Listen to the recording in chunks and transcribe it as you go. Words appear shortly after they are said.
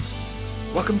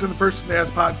Welcome to the First Naz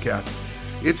podcast.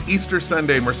 It's Easter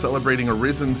Sunday and we're celebrating a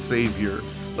risen Savior.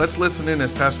 Let's listen in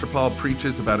as Pastor Paul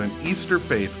preaches about an Easter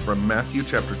faith from Matthew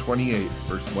chapter 28,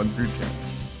 verse 1 through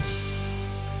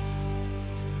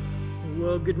 10.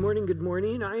 Well, good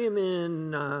morning. I am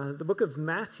in the book of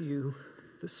Matthew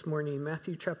this morning,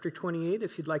 Matthew chapter 28,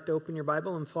 if you'd like to open your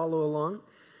Bible and follow along.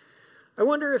 I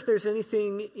wonder if there's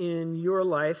anything in your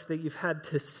life that you've had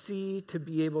to see to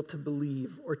be able to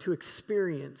believe, or to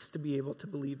experience to be able to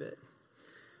believe it.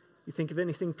 You think of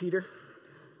anything, Peter?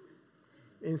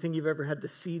 Anything you've ever had to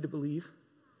see to believe?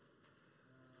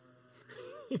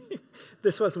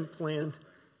 This wasn't planned.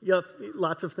 Yep,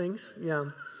 lots of things,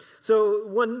 yeah. So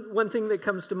one thing that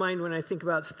comes to mind when I think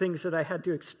about things that I had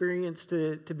to experience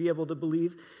to be able to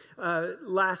believe,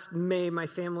 last May, my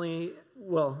family,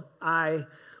 I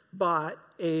bought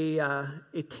a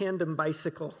tandem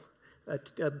bicycle,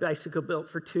 a bicycle built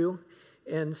for two.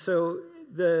 And so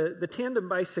the tandem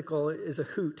bicycle is a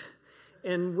hoot.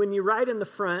 And when you ride in the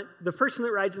front, the person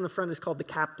that rides in the front is called the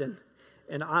captain,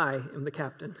 and I am the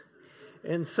captain.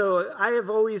 And so I have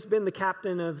always been the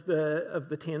captain of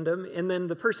the tandem, and then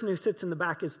the person who sits in the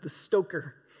back is the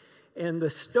stoker. And the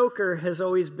stoker has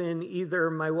always been either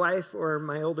my wife or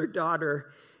my older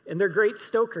daughter, and they're great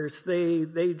stokers.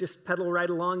 They just pedal right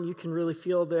along. You can really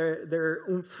feel their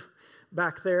oomph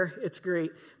back there. It's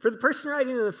great. For the person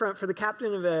riding in the front, for the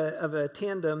captain of a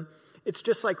tandem, it's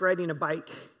just like riding a bike.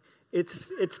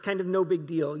 It's kind of no big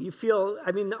deal. You feel,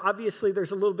 obviously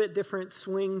there's a little bit different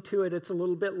swing to it. It's a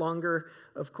little bit longer.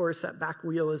 Of course, that back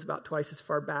wheel is about twice as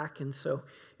far back, and so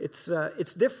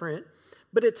it's different,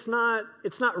 but it's not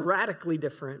radically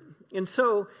different. And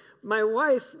so my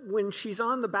wife, when she's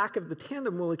on the back of the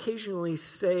tandem, will occasionally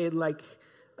say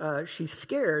she's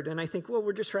scared, and I think, well,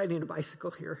 we're just riding a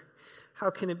bicycle here. How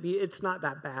can it be? It's not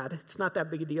that bad. It's not that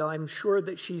big a deal. I'm sure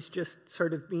that she's just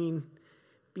sort of being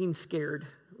scared.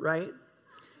 Right?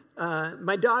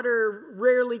 My daughter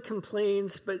rarely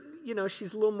complains, but,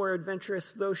 she's a little more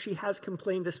adventurous, though she has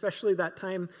complained, especially that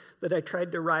time that I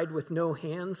tried to ride with no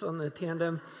hands on the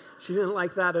tandem. She didn't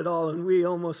like that at all, and we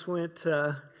almost went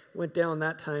down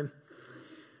that time.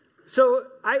 So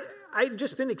I'd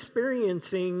just been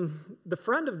experiencing the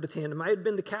front of the tandem. I had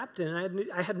been the captain.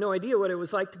 I had no idea what it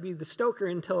was like to be the stoker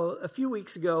until a few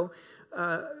weeks ago.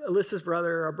 Alyssa's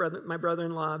brother, my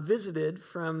brother-in-law, visited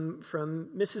from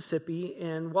Mississippi,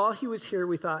 and while he was here,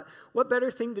 we thought, what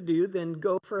better thing to do than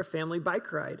go for a family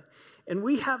bike ride? And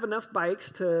we have enough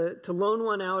bikes to loan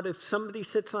one out if somebody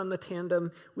sits on the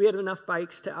tandem. We had enough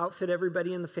bikes to outfit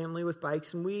everybody in the family with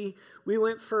bikes, and we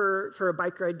went for a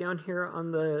bike ride down here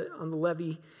on the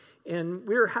levee, and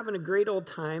we were having a great old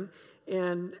time,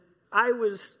 and I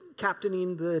was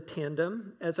captaining the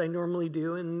tandem, as I normally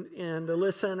do, and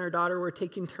Alyssa and our daughter were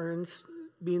taking turns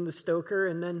being the stoker,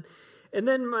 and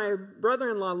then my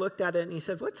brother-in-law looked at it and he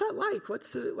said, "What's that like?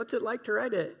 What's it like to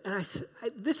ride it?" And I said,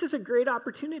 "This is a great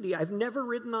opportunity. I've never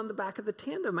ridden on the back of the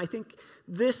tandem. I think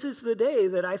this is the day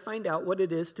that I find out what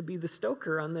it is to be the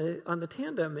stoker on the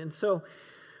tandem." And so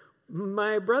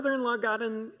my brother-in-law got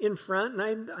in front,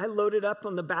 and I loaded up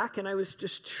on the back, and I was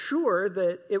just sure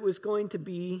that it was going to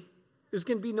be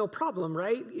no problem,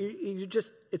 right?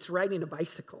 It's riding a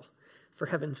bicycle, for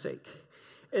heaven's sake.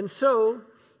 And so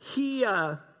he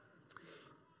got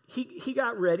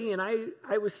ready, and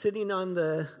I was sitting on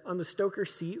the stoker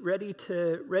seat, ready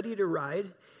to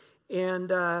ride,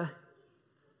 and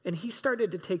he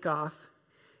started to take off,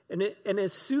 and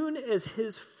as soon as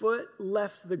his foot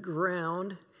left the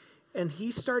ground, and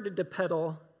he started to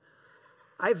pedal,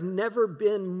 I've never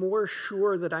been more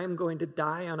sure that I'm going to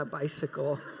die on a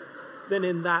bicycle than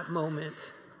in that moment.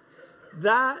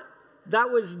 That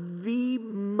was the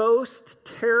most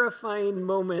terrifying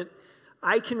moment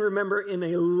I can remember in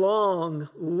a long,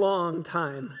 long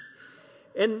time.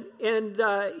 And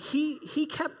he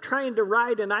kept trying to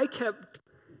ride, and I kept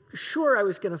sure I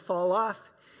was going to fall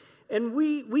off. And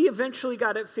we eventually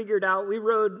got it figured out. We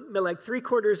rode like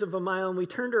 3/4 of a mile, and we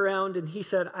turned around, and he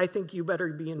said, "I think you better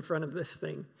be in front of this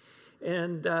thing."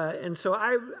 And so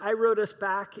I rode us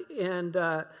back, and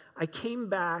I came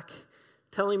back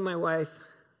telling my wife,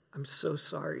 "I'm so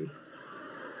sorry.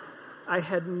 I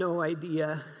had no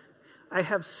idea. I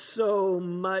have so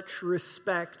much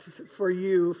respect for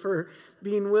you for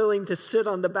being willing to sit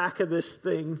on the back of this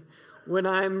thing when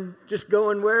I'm just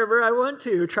going wherever I want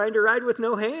to, trying to ride with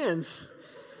no hands."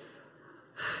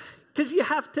 Because you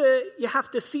have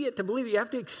to see it to believe it. You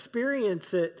have to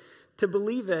experience it to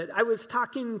believe it. I was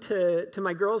talking to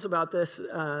my girls about this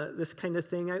kind of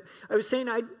thing. I was saying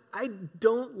I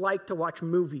don't like to watch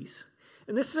movies.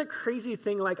 And this is a crazy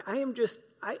thing. Like,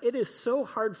 it is so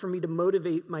hard for me to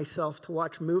motivate myself to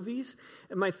watch movies,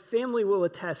 and my family will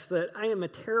attest that I am a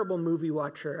terrible movie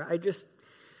watcher.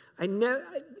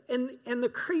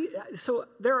 So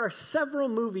there are several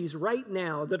movies right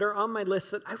now that are on my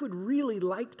list that I would really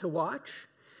like to watch,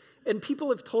 and people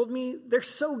have told me they're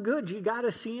so good, you got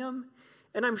to see them,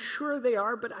 and I'm sure they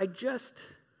are, but I just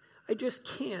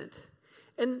can't.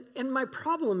 And my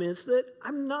problem is that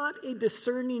I'm not a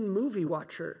discerning movie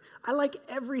watcher. I like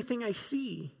everything I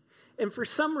see. And for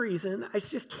some reason, I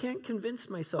just can't convince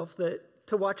myself that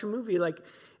to watch a movie.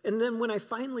 And then when I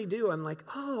finally do, I'm like,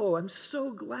 oh, I'm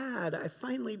so glad I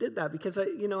finally did that, because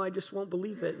I just won't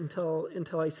believe it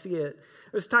until I see it.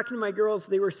 I was talking to my girls,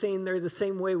 they were saying they're the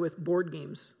same way with board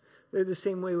games. They're the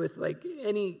same way with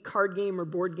any card game or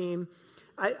board game.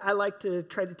 I like to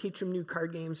try to teach them new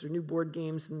card games or new board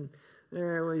games, and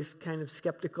they're always kind of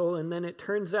skeptical. And then it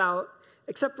turns out,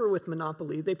 except for with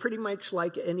Monopoly, they pretty much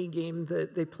like any game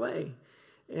that they play.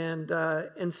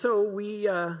 And so we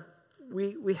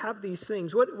have these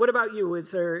things. What about you?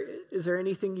 Is there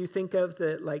anything you think of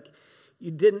that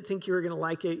you didn't think you were going to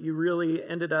like it, you really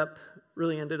ended up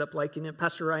liking it?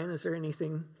 Pastor Ryan, is there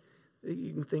anything that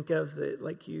you can think of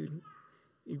that you've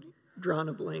drawn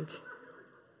a blank?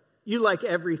 You like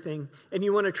everything, and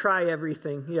you want to try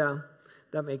everything. Yeah,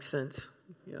 that makes sense.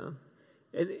 Yeah.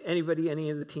 Any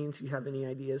of the teens, you have any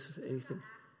ideas? Anything?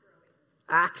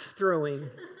 Axe throwing.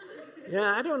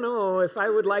 Yeah, I don't know if I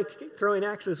would like throwing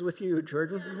axes with you,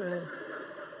 Jordan.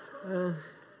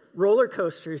 Roller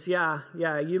coasters, yeah.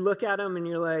 You look at them and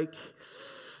you're like,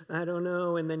 I don't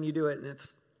know, and then you do it, and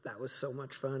that was so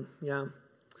much fun. Yeah.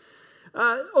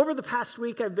 Over the past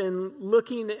week, I've been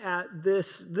looking at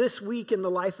this week in the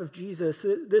life of Jesus.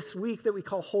 This week that we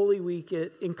call Holy Week,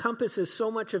 it encompasses so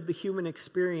much of the human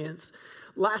experience.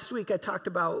 Last week, I talked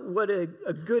about what a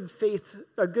good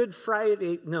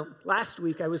Friday. No, last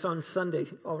week I was on Sunday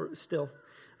still.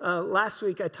 Last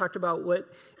week I talked about what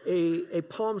a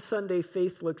Palm Sunday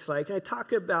faith looks like. And I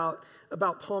talked about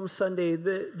Palm Sunday,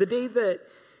 the day that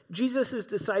Jesus'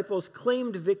 disciples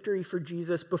claimed victory for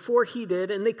Jesus before he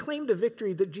did, and they claimed a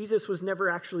victory that Jesus was never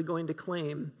actually going to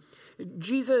claim.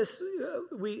 Jesus,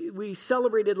 we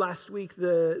celebrated last week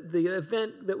the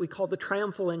event that we call the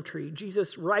triumphal entry,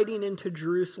 Jesus riding into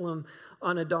Jerusalem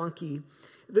on a donkey.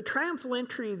 The triumphal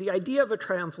entry, the idea of a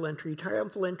triumphal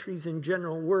entries in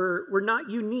general were not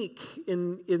unique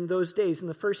in those days. In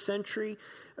the first century,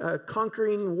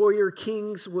 conquering warrior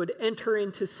kings would enter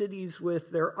into cities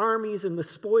with their armies and the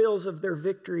spoils of their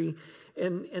victory,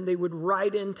 and they would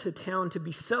ride into town to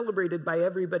be celebrated by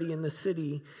everybody in the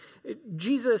city.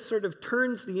 Jesus sort of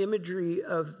turns the imagery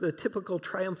of the typical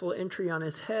triumphal entry on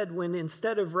his head when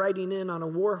instead of riding in on a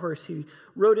war horse, he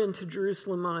rode into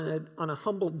Jerusalem on a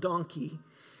humble donkey,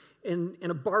 and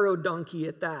a borrowed donkey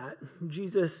at that.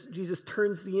 Jesus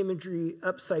turns the imagery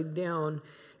upside down.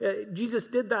 Jesus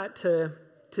did that to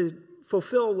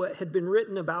fulfill what had been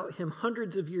written about him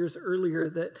hundreds of years earlier,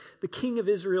 that the king of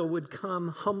Israel would come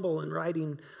humble and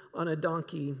riding on a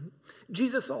donkey.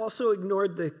 Jesus also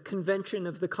ignored the convention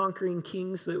of the conquering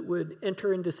kings that would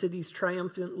enter into cities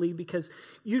triumphantly, because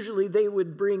usually they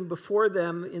would bring before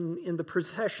them in the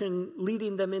procession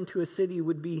leading them into a city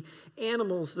would be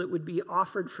animals that would be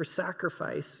offered for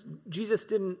sacrifice. Jesus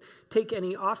didn't take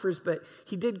any offers, but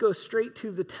he did go straight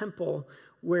to the temple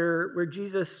where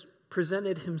Jesus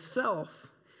presented himself,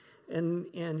 and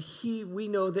we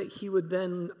know that he would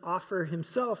then offer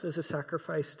himself as a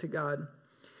sacrifice to God.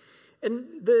 And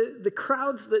the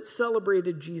crowds that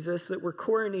celebrated Jesus, that were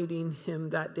coronating him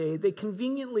that day, they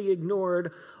conveniently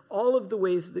ignored all of the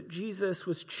ways that Jesus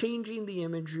was changing the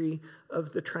imagery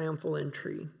of the triumphal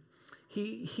entry.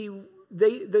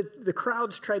 The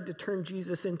crowds tried to turn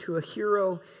Jesus into a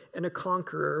hero and a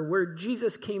conqueror, where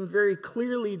Jesus came very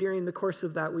clearly during the course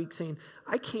of that week saying,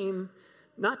 I came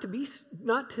not to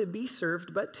be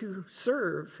served, but to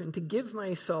serve and to give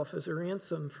myself as a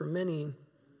ransom for many.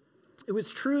 It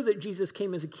was true that Jesus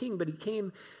came as a king, but he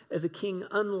came as a king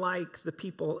unlike the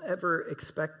people ever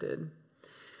expected.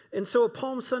 And so a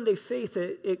Palm Sunday faith,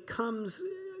 it comes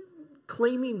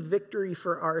claiming victory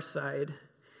for our side,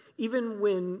 even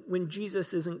when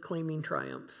Jesus isn't claiming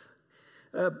triumph.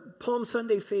 Palm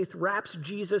Sunday faith wraps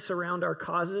Jesus around our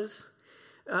causes,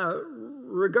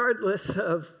 regardless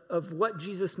of what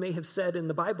Jesus may have said in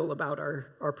the Bible about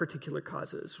our particular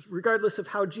causes, regardless of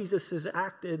how Jesus has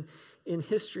acted in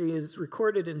history is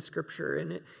recorded in Scripture,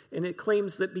 and it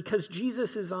claims that because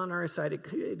Jesus is on our side,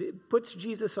 it puts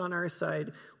Jesus on our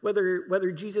side,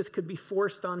 whether Jesus could be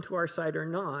forced onto our side or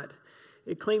not.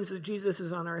 It claims that Jesus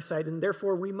is on our side, and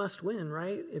therefore we must win,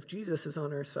 right, if Jesus is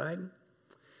on our side.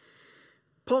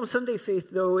 Palm Sunday faith,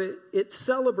 though, it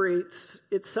celebrates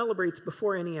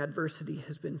before any adversity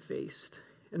has been faced.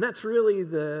 And that's really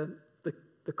the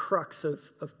crux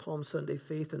of Palm Sunday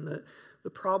faith. And the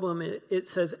problem, it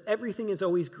says everything is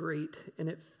always great, and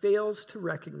it fails to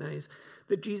recognize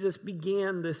that Jesus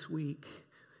began this week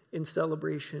in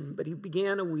celebration, but he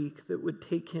began a week that would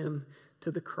take him to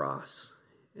the cross.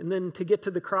 And then to get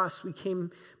to the cross, we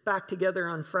came back together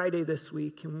on Friday this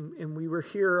week, and we were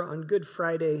here on Good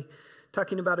Friday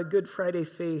talking about a Good Friday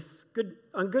faith.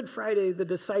 On Good Friday, the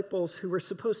disciples who were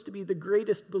supposed to be the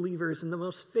greatest believers and the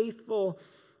most faithful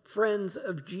friends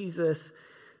of Jesus,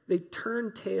 they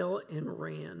turned tail and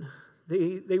ran.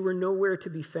 They were nowhere to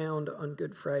be found on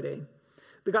Good Friday.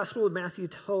 The Gospel of Matthew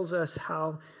tells us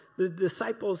how the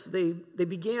disciples, they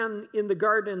began in the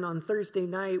garden on Thursday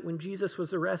night when Jesus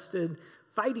was arrested,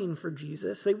 fighting for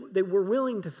Jesus. They were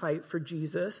willing to fight for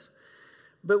Jesus.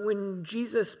 But when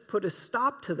Jesus put a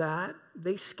stop to that,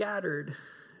 they scattered.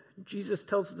 Jesus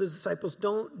tells the disciples,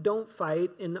 don't fight,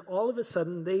 and all of a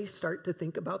sudden they start to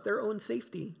think about their own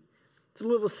safety. It's a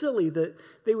little silly that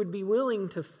they would be willing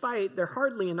to fight. They're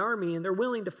hardly an army, and they're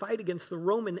willing to fight against the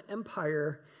Roman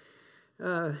Empire.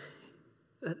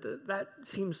 That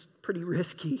seems pretty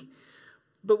risky.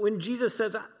 But when Jesus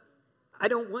says, I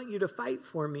don't want you to fight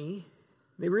for me,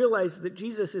 they realize that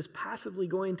Jesus is passively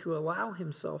going to allow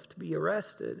himself to be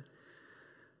arrested.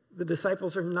 The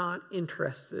disciples are not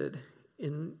interested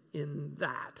in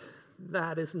that.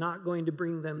 That is not going to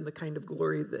bring them the kind of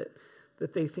glory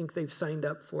that they think they've signed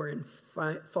up for in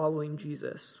following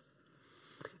Jesus.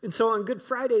 And so on Good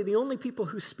Friday, the only people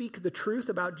who speak the truth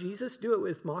about Jesus do it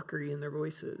with mockery in their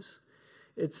voices.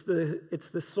 It's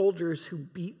the soldiers who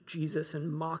beat Jesus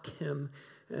and mock him,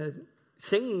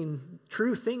 saying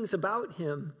true things about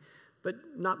him, but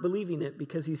not believing it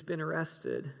because he's been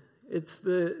arrested. It's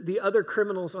the other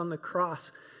criminals on the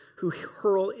cross who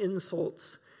hurl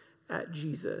insults at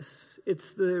Jesus.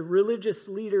 It's the religious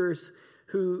leaders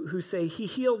who say, he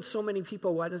healed so many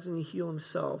people, why doesn't he heal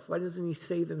himself? Why doesn't he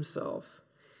save himself?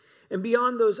 And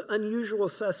beyond those unusual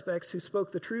suspects who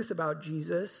spoke the truth about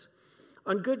Jesus,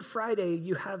 on Good Friday,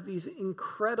 you have these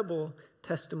incredible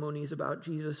testimonies about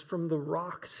Jesus from the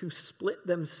rocks who split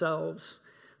themselves,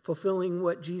 fulfilling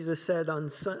what Jesus said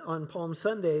on Palm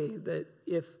Sunday, that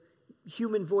if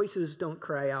human voices don't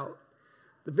cry out,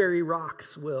 the very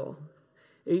rocks will.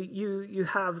 You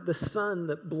have the sun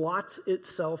that blots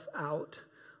itself out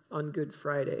on Good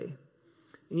Friday.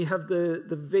 And you have the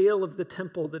veil of the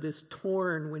temple that is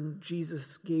torn when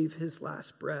Jesus gave his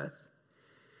last breath.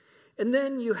 And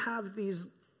then you have these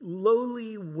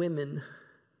lowly women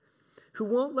who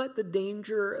won't let the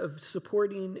danger of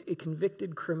supporting a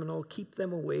convicted criminal keep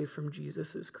them away from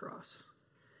Jesus' cross.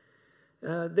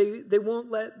 They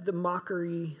won't let the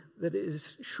mockery that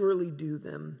is surely due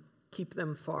them keep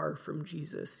them far from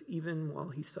Jesus, even while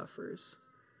he suffers.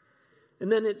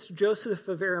 And then it's Joseph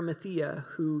of Arimathea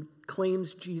who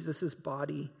claims Jesus'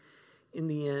 body in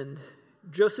the end.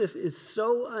 Joseph is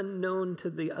so unknown to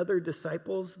the other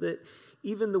disciples that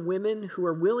even the women who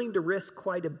are willing to risk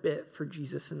quite a bit for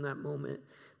Jesus in that moment,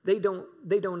 they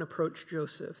don't approach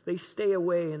Joseph. They stay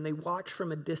away and they watch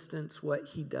from a distance what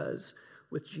he does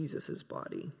with Jesus'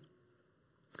 body.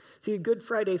 See, Good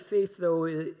Friday faith, though,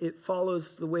 it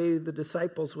follows the way the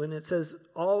disciples went. It says,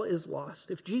 all is lost.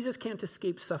 If Jesus can't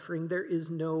escape suffering, there is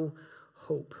no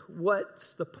hope.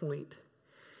 What's the point?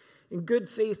 And Good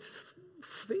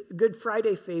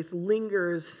Friday faith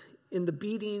lingers in the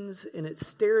beatings, and it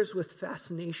stares with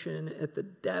fascination at the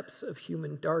depths of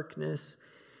human darkness.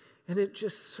 And it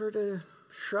just sort of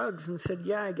shrugs and said,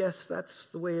 yeah, I guess that's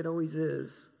the way it always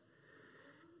is.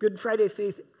 Good Friday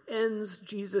faith ends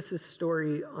Jesus'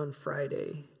 story on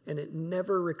Friday, and it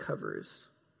never recovers.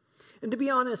 And to be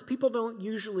honest, people don't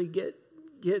usually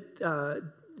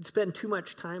spend too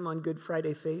much time on Good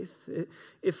Friday faith.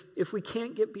 If we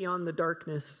can't get beyond the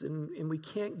darkness and we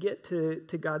can't get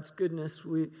to God's goodness,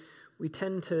 we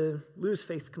tend to lose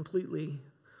faith completely.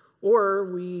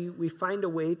 Or we find a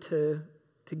way to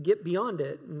get beyond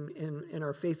it and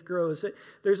our faith grows.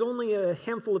 There's only a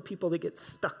handful of people that get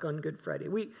stuck on Good Friday.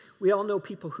 We all know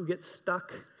people who get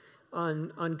stuck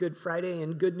on Good Friday,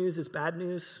 and good news is bad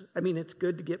news. I mean, it's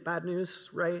good to get bad news,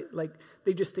 right? Like,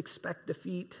 they just expect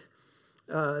defeat.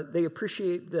 They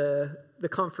appreciate the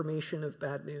confirmation of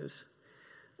bad news.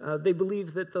 They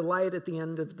believe that the light at the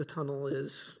end of the tunnel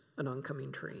is an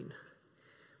oncoming train.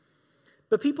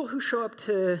 But people who show up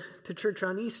to church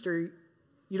on Easter,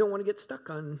 you don't want to get stuck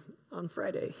on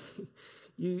Friday.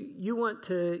 You want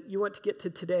to get to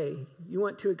today. You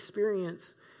want to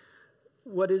experience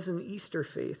what is an Easter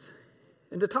faith.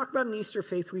 And to talk about an Easter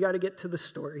faith, we got to get to the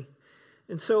story.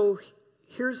 And so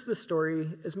here's the story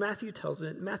as Matthew tells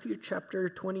it. Matthew chapter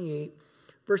 28,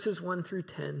 verses 1 through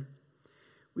 10.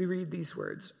 We read these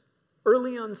words.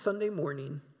 Early on Sunday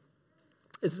morning,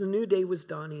 as the new day was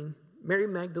dawning, Mary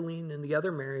Magdalene and the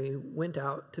other Mary went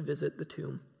out to visit the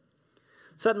tomb.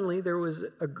 Suddenly there was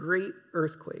a great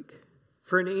earthquake,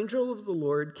 for an angel of the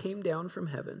Lord came down from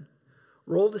heaven,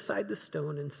 rolled aside the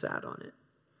stone, and sat on it.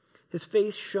 His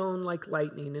face shone like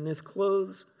lightning, and his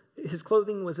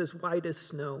clothing was as white as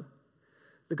snow.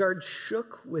 The guards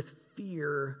shook with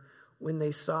fear when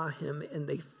they saw him, and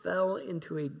they fell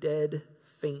into a dead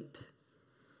faint.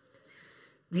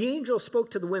 The angel spoke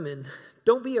to the women.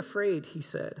 "Don't be afraid," he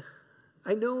said.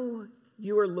 "I know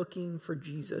you are looking for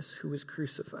Jesus who was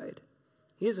crucified.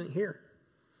 He isn't here.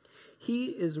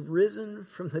 He is risen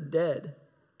from the dead,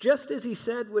 just as he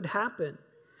said would happen.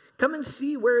 Come and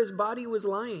see where his body was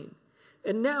lying.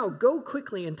 And now go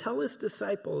quickly and tell his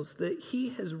disciples that he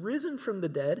has risen from the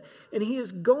dead, and he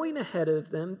is going ahead of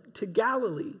them to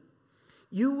Galilee.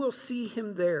 You will see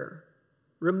him there.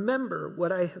 Remember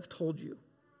what I have told you."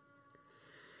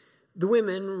 The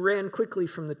women ran quickly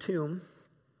from the tomb.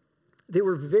 They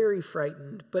were very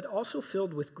frightened, but also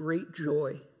filled with great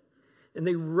joy. And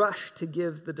they rushed to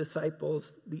give the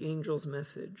disciples the angel's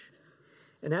message.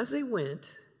 And as they went,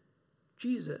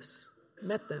 Jesus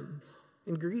met them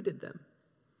and greeted them.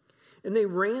 And they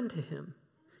ran to him,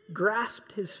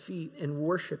 grasped his feet, and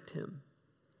worshiped him.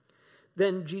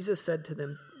 Then Jesus said to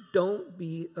them, "Don't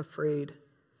be afraid.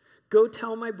 Go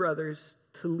tell my brothers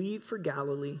to leave for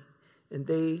Galilee, and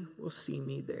they will see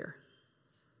me there."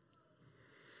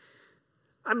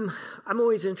 I'm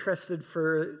always interested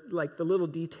for like the little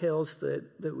details that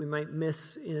we might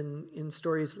miss in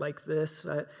stories like this.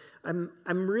 I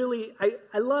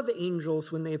love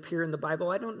angels when they appear in the Bible.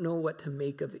 I don't know what to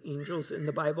make of angels in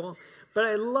the Bible, but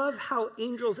I love how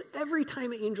angels, every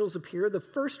time angels appear, the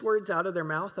first words out of their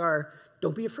mouth are,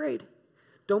 "Don't be afraid.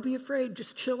 Don't be afraid.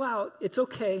 Just chill out. It's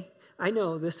okay. I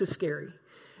know this is scary."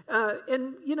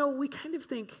 And, we kind of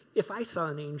think if I saw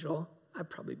an angel, I'd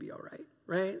probably be all right?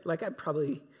 Like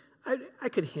I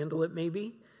could handle it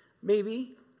maybe.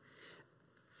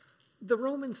 The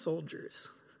Roman soldiers,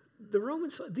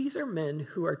 these are men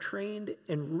who are trained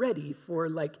and ready for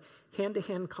like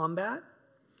hand-to-hand combat.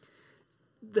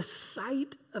 The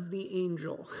sight of the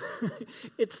angel,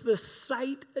 it's the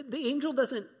sight, the angel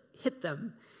doesn't hit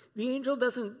them. The angel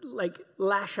doesn't like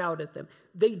lash out at them.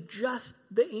 The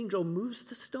angel moves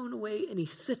the stone away and he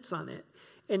sits on it.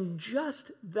 And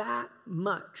just that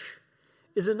much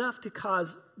is enough to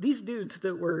cause these dudes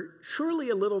that were surely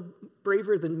a little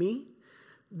braver than me,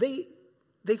 they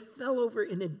fell over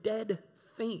in a dead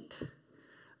faint.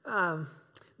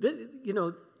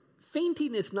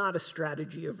 Fainting is not a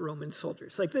strategy of Roman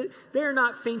soldiers. Like they're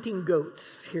not fainting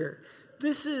goats here.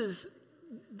 This is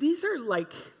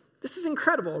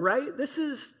incredible, right? This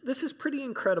is pretty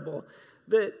incredible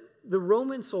that the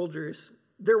Roman soldiers,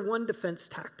 their one defense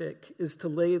tactic is to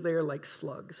lay there like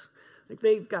slugs. Like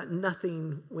they've got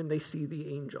nothing when they see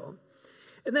the angel.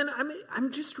 And then I'm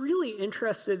just really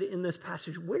interested in this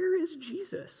passage. Where is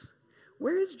Jesus?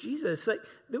 Where is Jesus? Like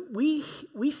we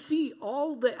see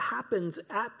all that happens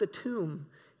at the tomb.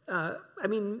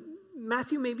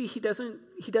 Matthew, maybe he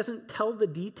doesn't tell the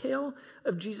detail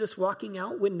of Jesus walking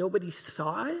out when nobody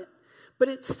saw it, but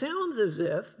it sounds as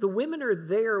if the women are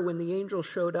there when the angel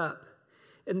showed up.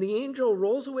 And the angel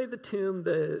rolls away the tomb,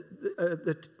 the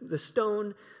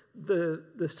stone,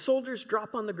 the soldiers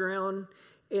drop on the ground,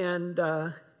 and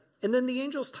then the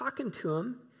angel's talking to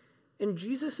him, and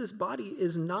Jesus' body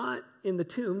is not in the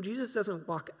tomb. Jesus doesn't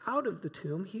walk out of the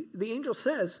tomb. The angel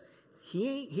says, "He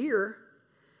ain't here."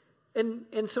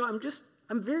 And so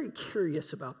I'm very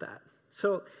curious about that.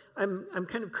 So I'm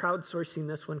kind of crowdsourcing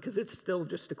this one because it's still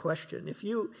just a question. If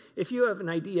you have an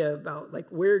idea about like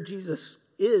where Jesus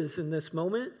is in this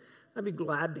moment, I'd be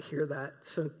glad to hear that.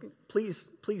 So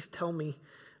please tell me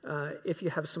if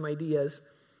you have some ideas.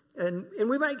 And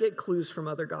we might get clues from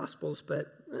other gospels,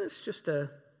 but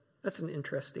that's an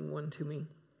interesting one to me.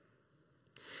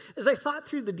 As I thought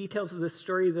through the details of this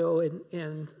story, though,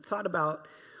 and thought about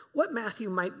what Matthew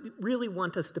might really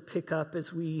want us to pick up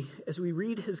as we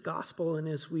read his gospel and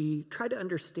as we try to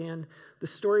understand the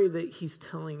story that he's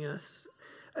telling us,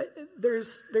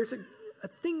 there's a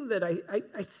thing that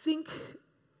I think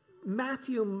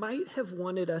Matthew might have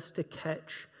wanted us to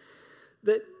catch,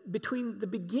 that between the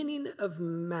beginning of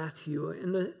Matthew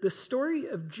and the story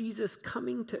of Jesus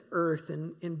coming to earth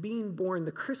and being born,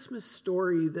 the Christmas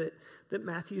story that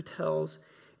Matthew tells,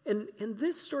 and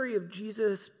this story of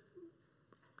Jesus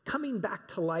coming back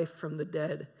to life from the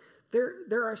dead,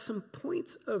 there are some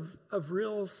points of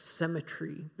real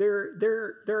symmetry.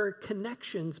 There are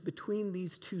connections between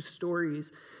these two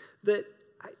stories that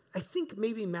I think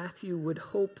maybe Matthew would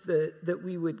hope that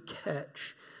we would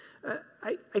catch.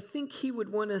 I think he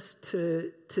would want us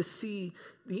to see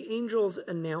the angel's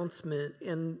announcement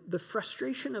and the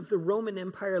frustration of the Roman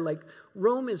Empire. Like,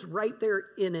 Rome is right there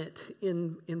in it,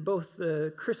 in both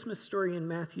the Christmas story in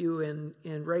Matthew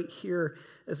and right here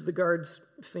as the guards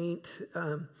faint.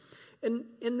 And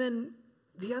then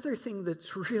the other thing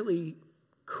that's really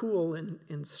cool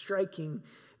and striking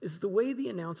is the way the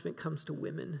announcement comes to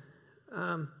women.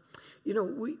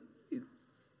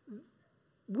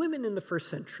 Women in the first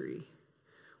century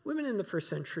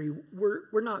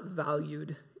were not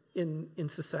valued in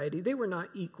society. They were not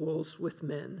equals with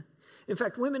men. In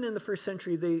fact, women in the first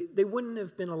century, they wouldn't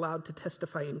have been allowed to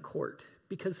testify in court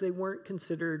because they weren't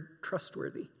considered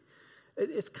trustworthy.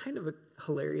 It's kind of a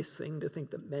hilarious thing to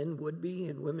think that men would be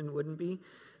and women wouldn't be,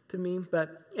 to me. But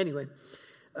anyway,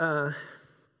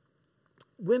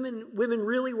 women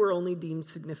really were only deemed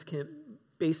significant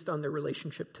based on their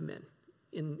relationship to men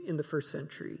in the first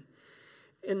century.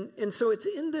 And so it's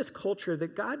in this culture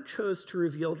that God chose to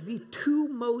reveal the two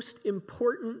most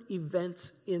important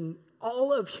events in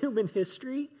all of human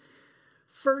history,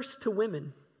 first to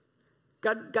women.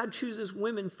 God chooses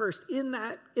women first in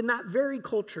that very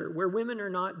culture where women are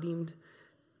not deemed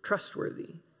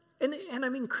trustworthy. And I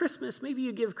mean, Christmas, maybe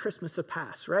you give Christmas a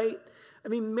pass, right? I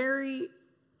mean, Mary,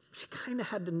 she kind of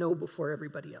had to know before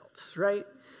everybody else, right?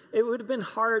 It would have been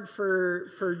hard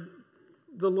for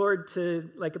the Lord to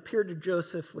appear to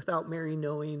Joseph without Mary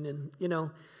knowing, and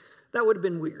that would have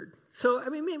been weird. So I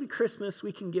mean, maybe Christmas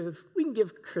we can give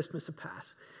Christmas a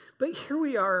pass. But here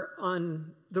we are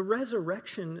on the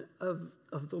resurrection of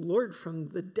the Lord from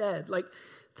the dead.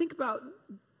 Think about,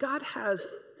 God has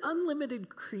unlimited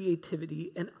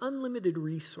creativity and unlimited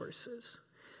resources.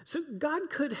 So God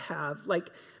could have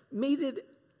made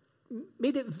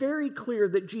it very clear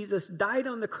that Jesus died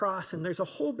on the cross and there's a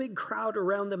whole big crowd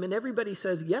around them and everybody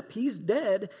says, yep, he's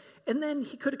dead. And then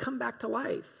he could have come back to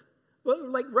life.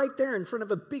 Well, right there in front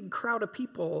of a big crowd of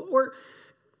people. Or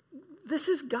this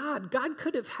is God. God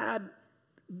could have had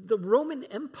the Roman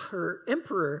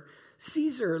emperor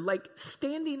Caesar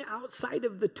standing outside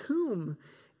of the tomb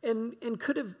and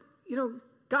could have,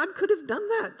 God could have done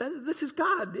that. This is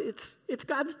God. It's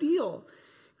God's deal.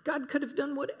 God could have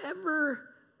done whatever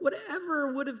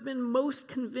would have been most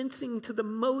convincing to the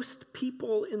most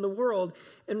people in the world.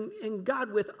 And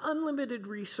God, with unlimited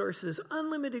resources,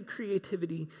 unlimited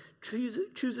creativity,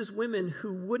 chooses women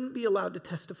who wouldn't be allowed to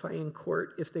testify in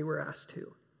court if they were asked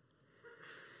to.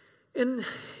 And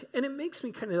it makes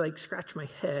me kind of scratch my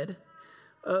head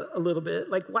a little bit.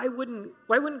 Why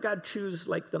wouldn't God choose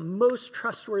the most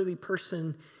trustworthy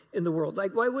person in the world?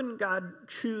 Why wouldn't God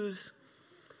choose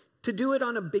to do it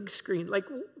on a big screen?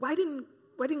 Why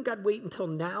didn't God wait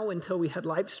until we had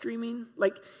live streaming?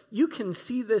 You can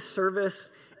see this service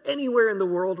anywhere in the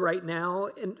world right now.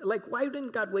 And why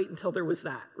didn't God wait until there was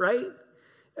that, right?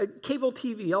 Cable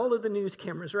TV, all of the news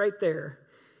cameras right there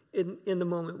in the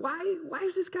moment.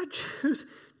 Why does God choose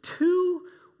two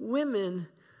women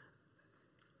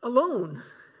alone?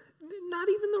 Not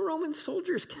even the Roman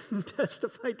soldiers can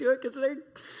testify to it because they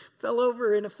fell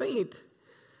over in a faint.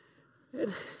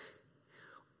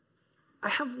 I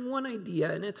have one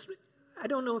idea, and I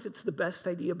don't know if it's the best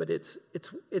idea, but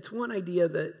it's one idea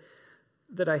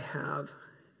that I have.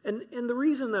 And the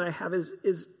reason that I have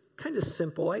is kind of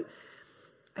simple.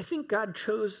 I think God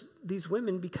chose these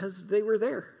women because they were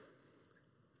there.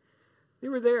 They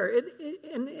were there.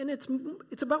 And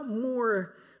it's about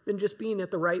more than just being at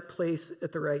the right place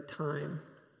at the right time.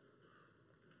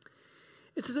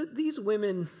 It's that these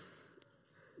women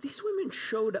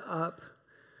showed up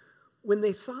when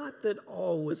they thought that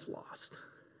all was lost.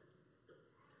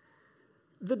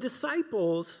 The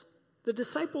disciples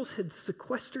had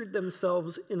sequestered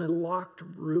themselves in a locked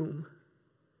room.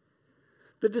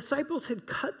 The disciples had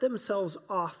cut themselves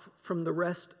off from the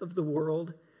rest of the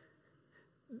world.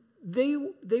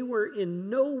 They were in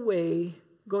no way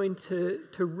going to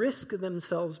risk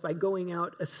themselves by going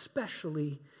out,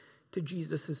 especially to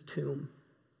Jesus' tomb.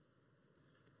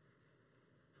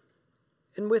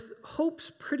 And with hopes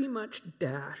pretty much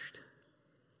dashed,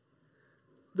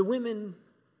 the women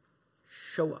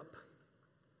show up.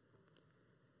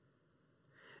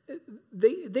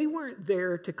 They weren't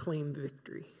there to claim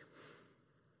victory.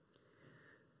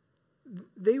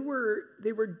 They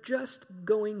were just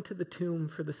going to the tomb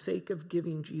for the sake of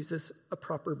giving Jesus a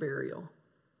proper burial.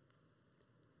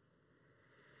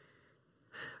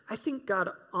 I think God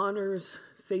honors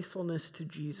faithfulness to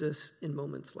Jesus in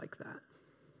moments like that.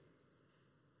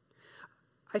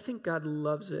 I think God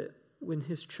loves it when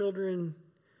his children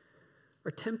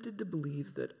are tempted to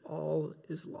believe that all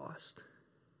is lost.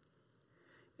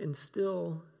 And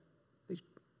still they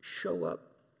show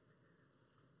up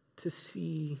to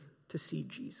see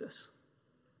Jesus.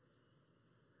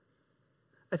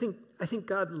 I think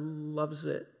God loves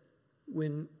it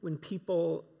when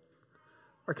people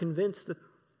are convinced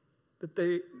that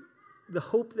the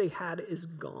hope they had is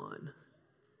gone,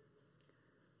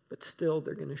 but still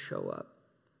they're going to show up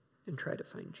and try to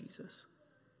find Jesus.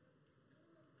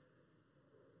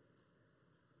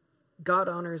 God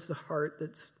honors the heart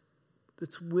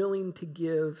that's willing to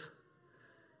give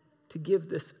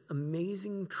this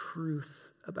amazing truth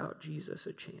about Jesus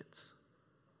a chance.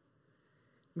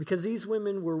 Because these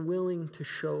women were willing to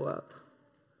show up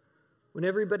when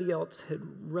everybody else had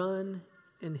run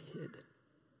and hid.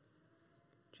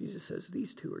 Jesus says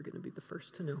these two are going to be the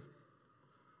first to know.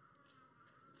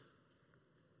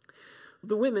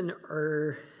 The women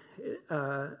are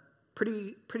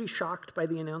pretty shocked by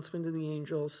the announcement of the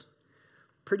angels,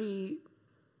 pretty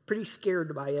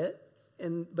scared by it,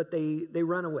 but they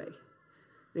run away.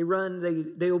 They run.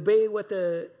 They obey what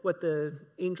the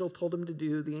angel told them to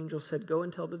do. The angel said, "Go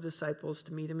and tell the disciples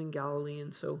to meet him in Galilee."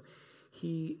 And so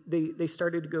they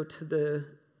started to go to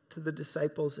the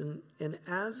disciples, and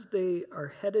as they are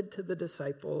headed to the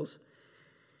disciples,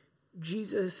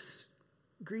 Jesus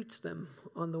greets them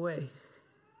on the way.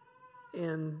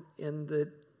 And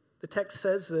the text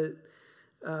says that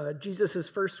Jesus'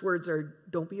 first words are,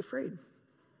 "Don't be afraid."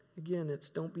 Again, it's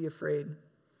 "Don't be afraid."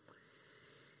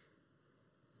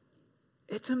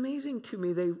 It's amazing to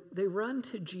me. They run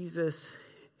to Jesus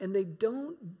and they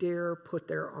don't dare put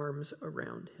their arms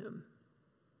around him.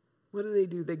 What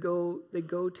do? They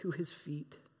go to his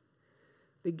feet.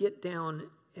 They get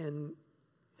down and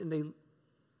they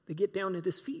get down at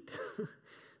his feet.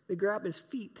 They grab his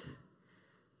feet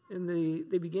and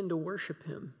they begin to worship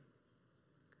him.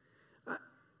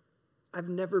 I've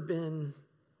never been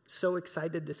so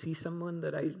excited to see someone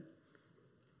that I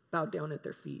bowed down at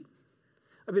their feet.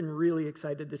 I've been really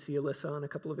excited to see Alyssa on a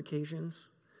couple of occasions,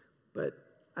 but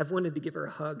I've wanted to give her a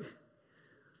hug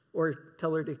or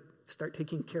tell her to start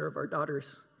taking care of our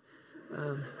daughters.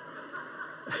 I've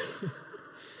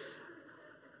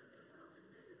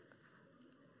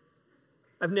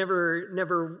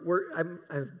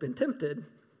been tempted.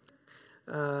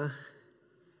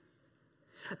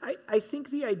 I think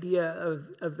the idea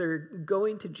of their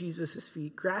going to Jesus'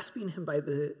 feet, grasping him by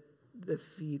the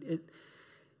feet,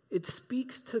 it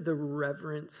speaks to the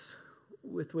reverence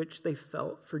with which they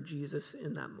felt for Jesus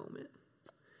in that moment.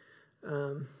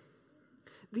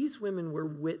 These women were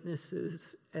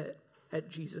witnesses at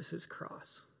Jesus'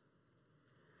 cross.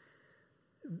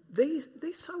 They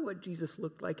saw what Jesus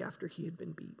looked like after he had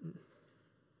been beaten.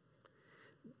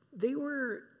 They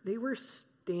were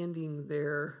standing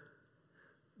there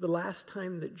the last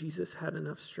time that Jesus had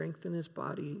enough strength in his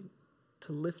body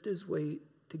to lift his weight,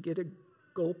 to get a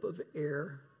gulp of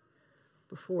air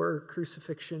before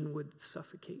crucifixion would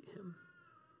suffocate him.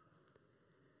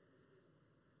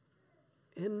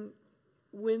 And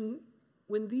when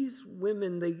these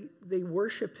women, they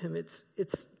worship him, it's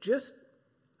just,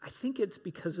 I think it's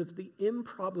because of the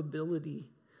improbability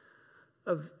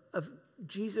of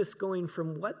Jesus going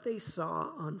from what they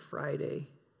saw on Friday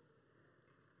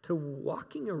to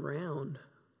walking around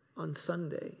on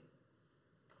Sunday.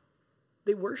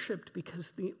 They worshiped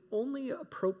because the only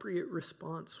appropriate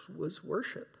response was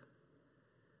worship.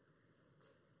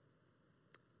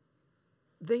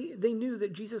 They knew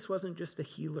that Jesus wasn't just a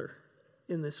healer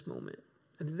in this moment.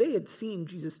 I mean, they had seen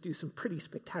Jesus do some pretty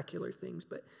spectacular things,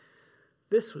 but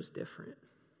this was different.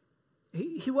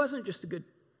 He wasn't just a good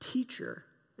teacher.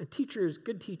 And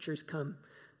good teachers come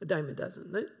a dime a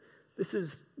dozen.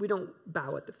 We don't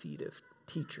bow at the feet of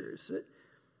teachers.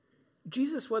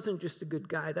 Jesus wasn't just a good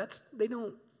guy.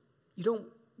 You don't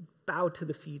bow to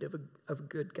the feet of a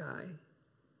good guy.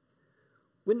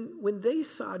 When they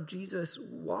saw Jesus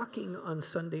walking on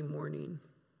Sunday morning,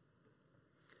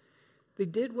 they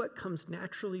did what comes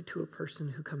naturally to a person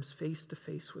who comes face to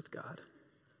face with God.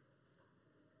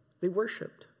 They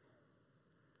worshiped.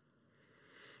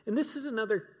 And this is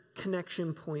another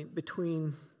connection point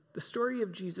between the story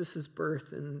of Jesus'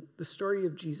 birth and the story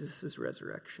of Jesus'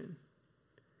 resurrection.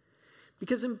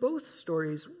 Because in both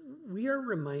stories, we are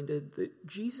reminded that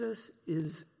Jesus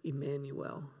is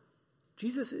Emmanuel.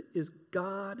 Jesus is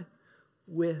God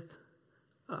with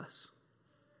us.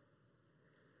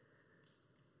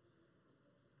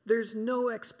 There's no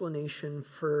explanation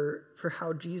for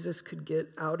how Jesus could get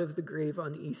out of the grave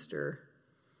on Easter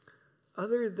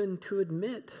other than to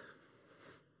admit,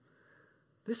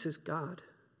 this is God.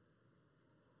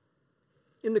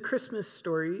 In the Christmas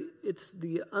story, it's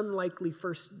the unlikely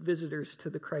first visitors to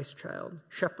the Christ child,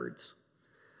 shepherds,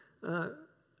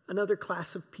 another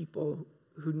class of people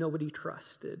who nobody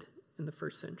trusted in the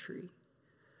first century.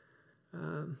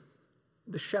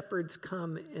 The shepherds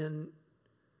come and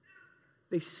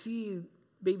they see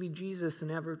baby Jesus,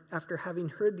 and after having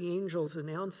heard the angels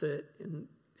announce it and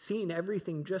seeing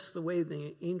everything just the way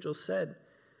the angels said,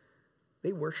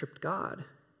 they worshiped God.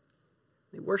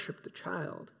 They worshiped the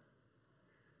child.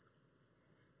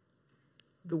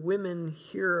 The women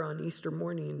here on Easter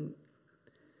morning,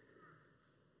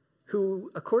 who,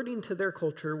 according to their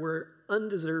culture, were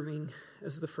undeserving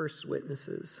as the first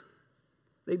witnesses,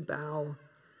 they bow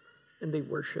and they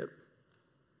worship.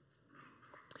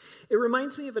 It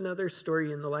reminds me of another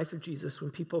story in the life of Jesus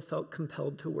when people felt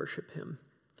compelled to worship him.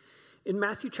 In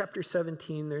Matthew chapter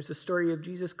 17, there's a story of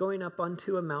Jesus going up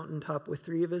onto a mountaintop with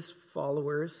 3 of his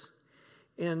followers.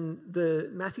 And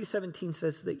Matthew 17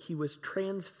 says that he was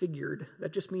transfigured.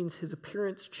 That just means his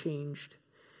appearance changed.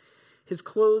 His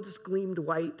clothes gleamed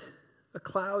white. A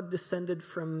cloud descended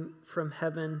from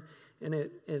heaven, and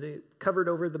it covered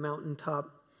over the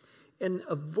mountaintop. And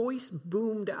a voice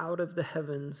boomed out of the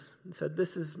heavens and said,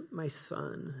 "This is my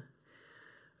son."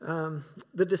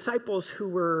 The disciples who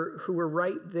were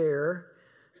right there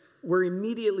were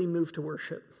immediately moved to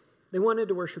worship. They wanted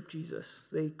to worship Jesus.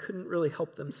 They couldn't really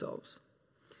help themselves.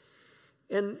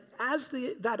 And as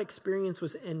that experience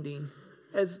was ending,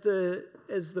 as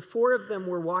the 4 of them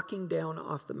were walking down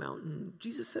off the mountain,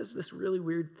 Jesus says this really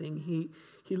weird thing. He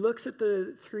looks at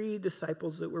the 3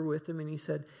 disciples that were with him and he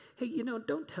said, "Hey,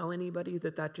 don't tell anybody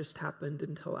that just happened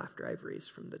until after I've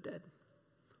raised from the dead.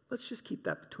 Let's just keep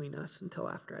that between us until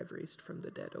after I've raised from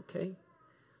the dead, okay?"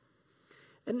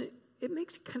 And it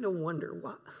makes you kind of wonder,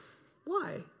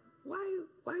 why? Why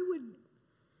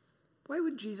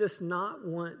would Jesus not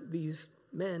want these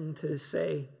men to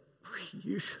say,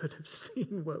 "You should have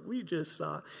seen what we just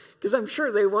saw"? Because I'm sure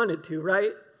they wanted to,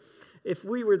 right? If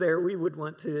we were there, we would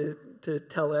want to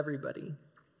tell everybody.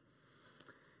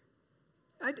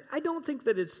 I don't think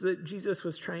that it's that Jesus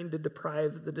was trying to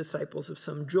deprive the disciples of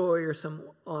some joy or some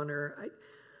honor.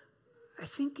 I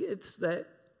think it's that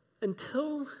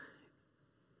until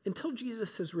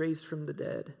Jesus is raised from the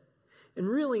dead, and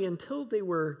really until they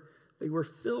were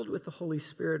filled with the Holy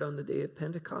Spirit on the day of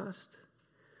Pentecost,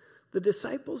 the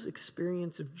disciples'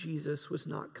 experience of Jesus was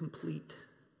not complete.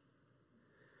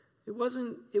 It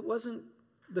wasn't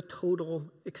the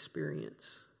total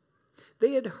experience.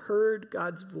 They had heard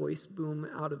God's voice boom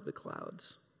out of the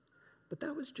clouds, but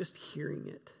that was just hearing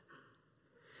it.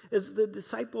 As the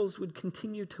disciples would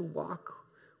continue to walk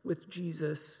with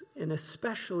Jesus, and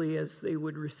especially as they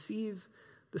would receive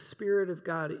the Spirit of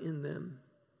God in them,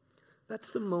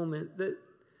 that's the moment that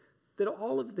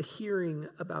all of the hearing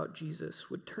about Jesus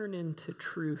would turn into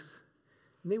truth,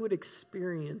 and they would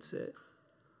experience it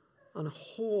on a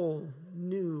whole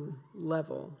new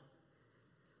level.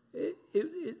 It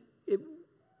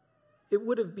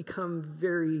would have become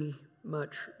very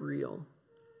much real.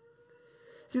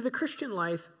 See, the Christian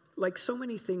life, like so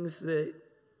many things that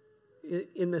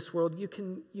in this world, you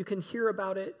can hear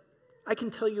about it. I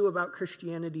can tell you about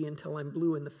Christianity until I'm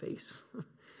blue in the face.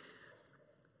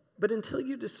 But until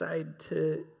you decide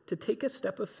to take a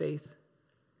step of faith,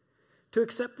 to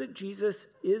accept that Jesus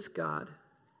is God,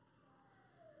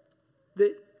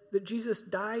 that Jesus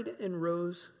died and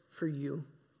rose for you,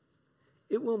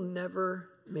 it will never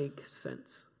make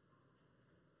sense.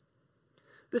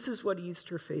 This is what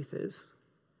Easter faith is.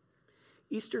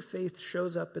 Easter faith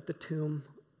shows up at the tomb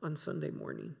on Sunday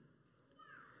morning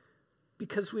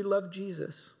because we love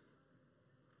Jesus.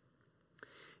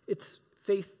 It's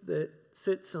faith that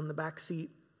sits on the back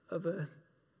seat of a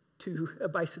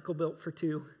bicycle built for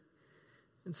 2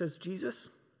 and says, "Jesus,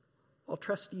 I'll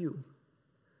trust you.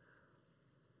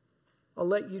 I'll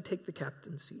let you take the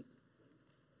captain's seat."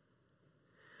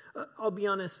 I'll be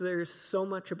honest, there's so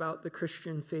much about the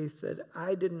Christian faith that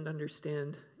I didn't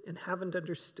understand and haven't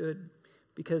understood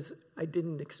because I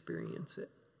didn't experience it.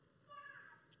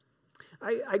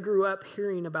 I grew up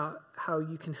hearing about how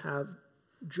you can have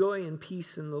joy and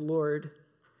peace in the Lord,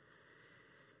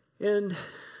 and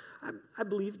I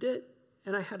believed it,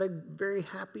 and I had a very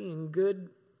happy and good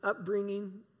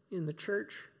upbringing in the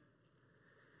church.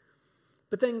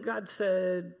 But then God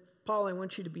said, "Paul, I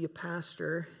want you to be a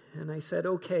pastor." And I said,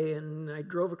 "Okay." And I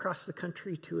drove across the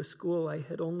country to a school I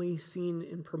had only seen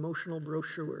in promotional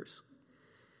brochures.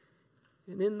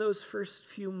 And in those first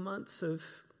few months of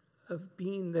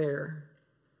being there,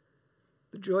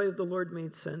 the joy of the Lord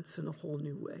made sense in a whole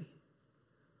new way.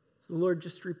 So the Lord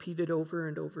just repeated over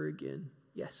and over again,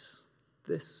 "Yes,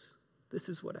 this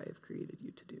is what I have created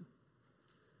you to do."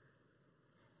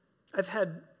 I've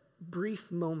had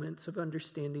brief moments of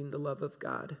understanding the love of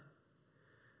God.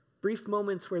 Brief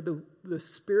moments where the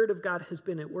Spirit of God has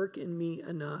been at work in me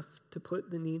enough to put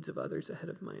the needs of others ahead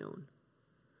of my own.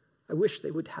 I wish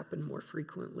they would happen more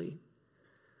frequently.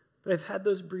 But I've had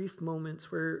those brief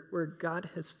moments where God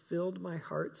has filled my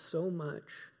heart so much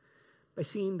by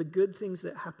seeing the good things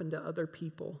that happen to other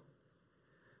people,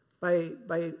 by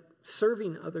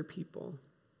serving other people.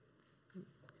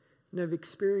 And I've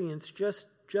experienced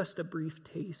just a brief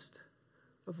taste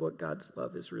of what God's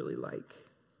love is really like.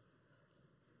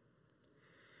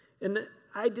 And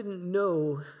I didn't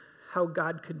know how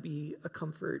God could be a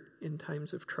comfort in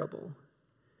times of trouble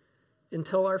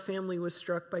until our family was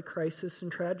struck by crisis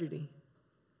and tragedy.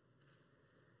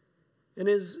 And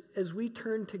as we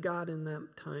turned to God in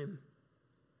that time,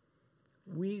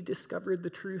 we discovered the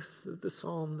truth of the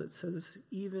psalm that says,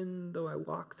 even though I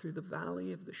walk through the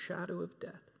valley of the shadow of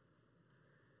death,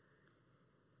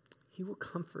 He will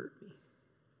comfort me.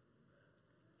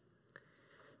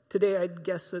 Today, I'd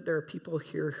guess that there are people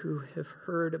here who have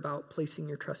heard about placing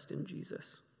your trust in Jesus.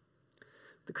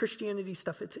 The Christianity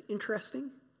stuff, it's interesting.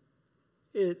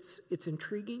 It's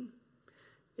intriguing.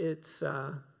 It's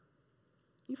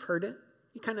you've heard it.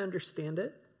 You kind of understand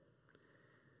it.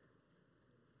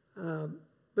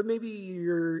 But maybe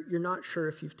you're not sure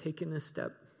if you've taken a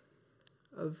step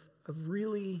of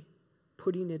really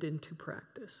putting it into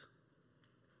practice.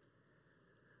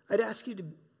 I'd ask you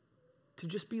to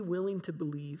just be willing to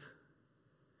believe.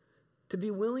 To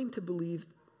be willing to believe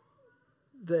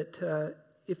that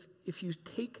if you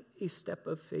take a step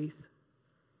of faith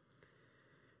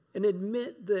and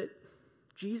admit that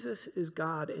Jesus is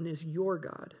God and is your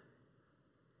God,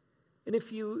 and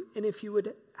if you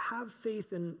would have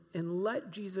faith and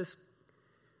let Jesus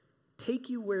take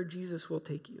you where Jesus will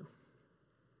take you,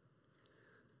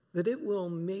 that it will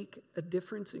make a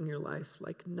difference in your life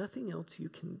like nothing else you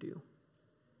can do.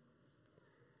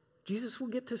 Jesus will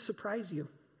get to surprise you.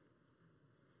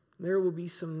 There will be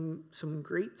some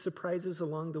great surprises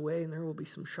along the way, and there will be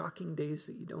some shocking days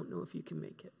that you don't know if you can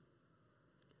make it.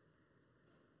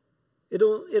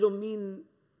 It'll mean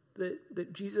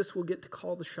that Jesus will get to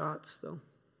call the shots, though.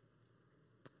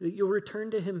 That you'll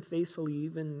return to Him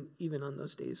faithfully even on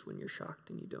those days when you're shocked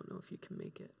and you don't know if you can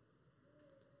make it.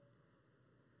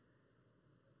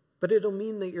 But it'll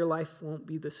mean that your life won't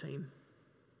be the same.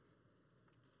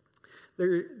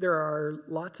 There are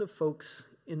lots of folks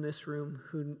in this room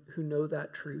who know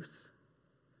that truth,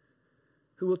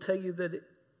 who will tell you that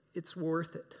it's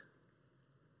worth it.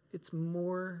 It's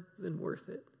more than worth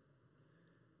it.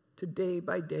 To day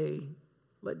by day,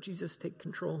 let Jesus take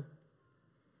control.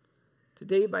 To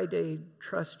day by day,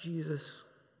 trust Jesus.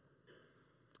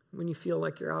 When you feel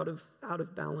like you're out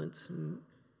of balance and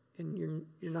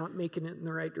you're not making it in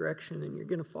the right direction and you're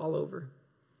going to fall over,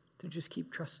 to just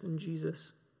keep trusting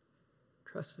Jesus.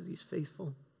 Trust that He's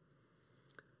faithful.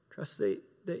 Trust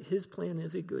that His plan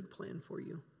is a good plan for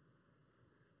you.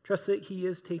 Trust that He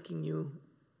is taking you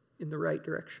in the right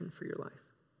direction for your life.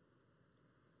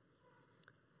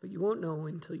 But you won't know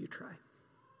until you try.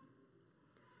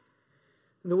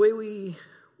 And the way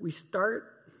we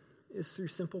start is through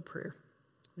simple prayer.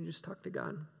 We just talk to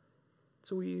God.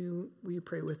 So will you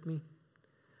pray with me?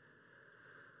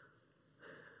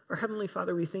 Our Heavenly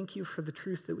Father, we thank You for the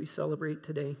truth that we celebrate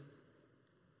today.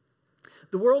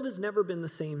 The world has never been the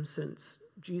same since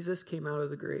Jesus came out of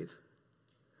the grave.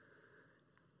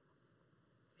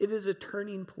 It is a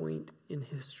turning point in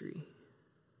history.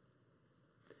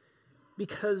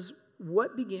 Because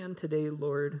what began today,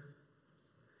 Lord,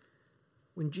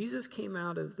 when Jesus came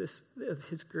out of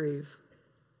His grave,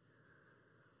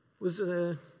 was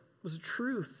a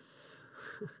truth,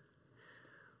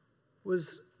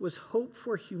 was hope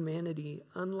for humanity,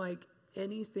 unlike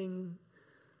anything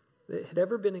that had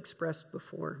ever been expressed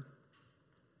before.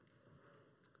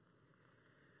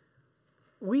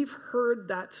 We've heard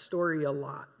that story a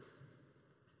lot.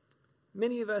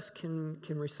 Many of us can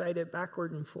recite it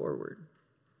backward and forward.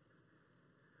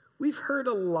 We've heard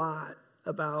a lot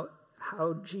about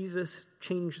how Jesus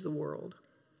changed the world.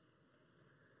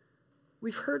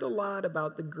 We've heard a lot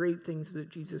about the great things that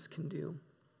Jesus can do.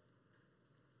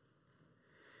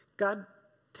 God,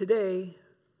 today,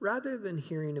 rather than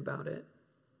hearing about it,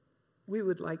 we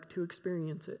would like to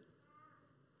experience it.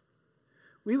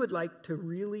 We would like to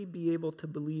really be able to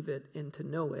believe it and to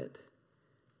know it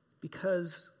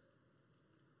because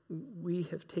we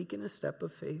have taken a step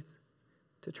of faith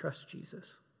to trust Jesus.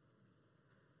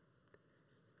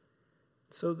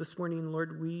 So this morning,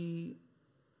 Lord, we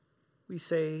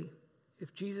say,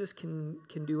 if Jesus can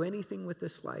do anything with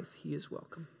this life, He is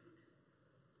welcome.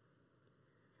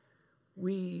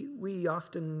 We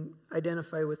often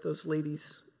identify with those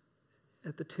ladies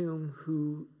at the tomb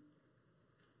who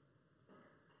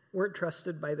weren't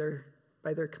trusted by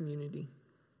their community.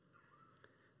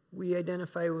 We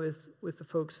identify with the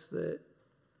folks that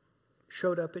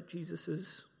showed up at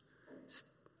Jesus's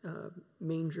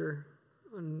manger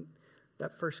on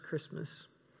that first Christmas.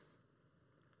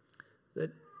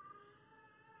 That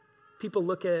people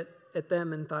look at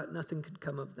them and thought nothing could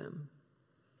come of them.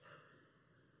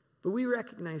 But we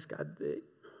recognize, God, that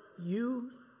you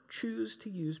choose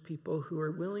to use people who are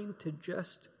willing to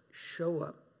just show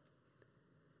up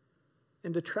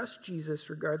and to trust Jesus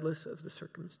regardless of the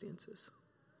circumstances.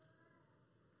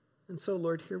 And so,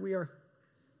 Lord, here we are.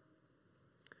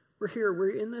 We're here,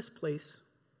 we're in this place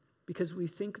because we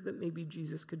think that maybe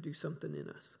Jesus could do something in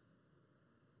us.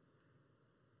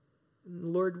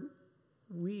 And Lord,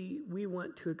 we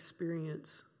want to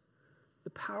experience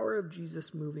the power of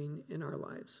Jesus moving in our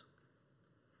lives.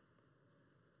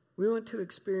 We want to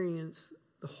experience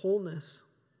the wholeness,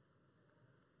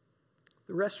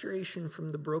 the restoration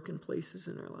from the broken places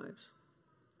in our lives.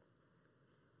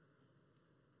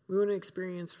 We want to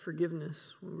experience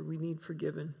forgiveness where we need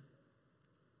forgiven.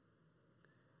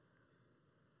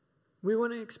 We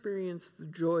want to experience the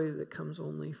joy that comes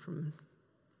only from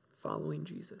following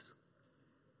Jesus.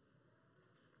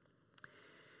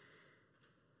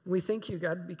 We thank you,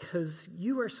 God, because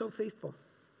you are so faithful.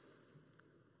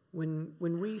 When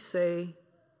we say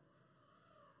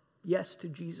yes to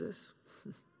Jesus,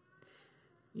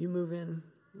 you move in,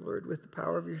 Lord, with the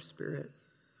power of your Spirit,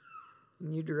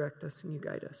 and you direct us and you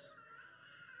guide us.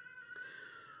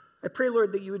 I pray,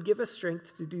 Lord, that you would give us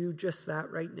strength to do just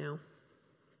that right now,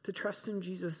 to trust in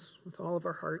Jesus with all of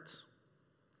our hearts,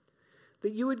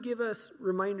 that you would give us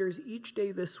reminders each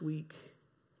day this week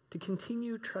to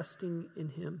continue trusting in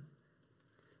him,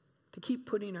 to keep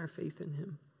putting our faith in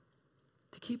him,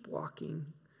 to keep walking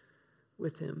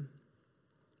with him,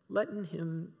 letting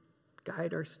him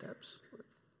guide our steps, Lord.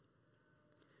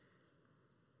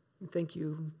 And thank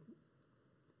you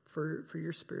for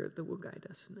your Spirit that will guide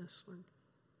us in this, Lord.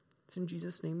 It's in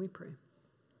Jesus' name we pray.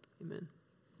 Amen.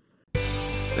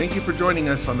 Thank you for joining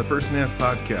us on the First Mass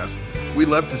podcast. We'd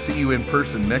love to see you in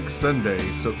person next Sunday,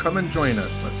 so come and join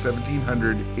us at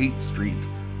 1700 8th Street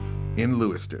in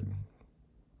Lewiston.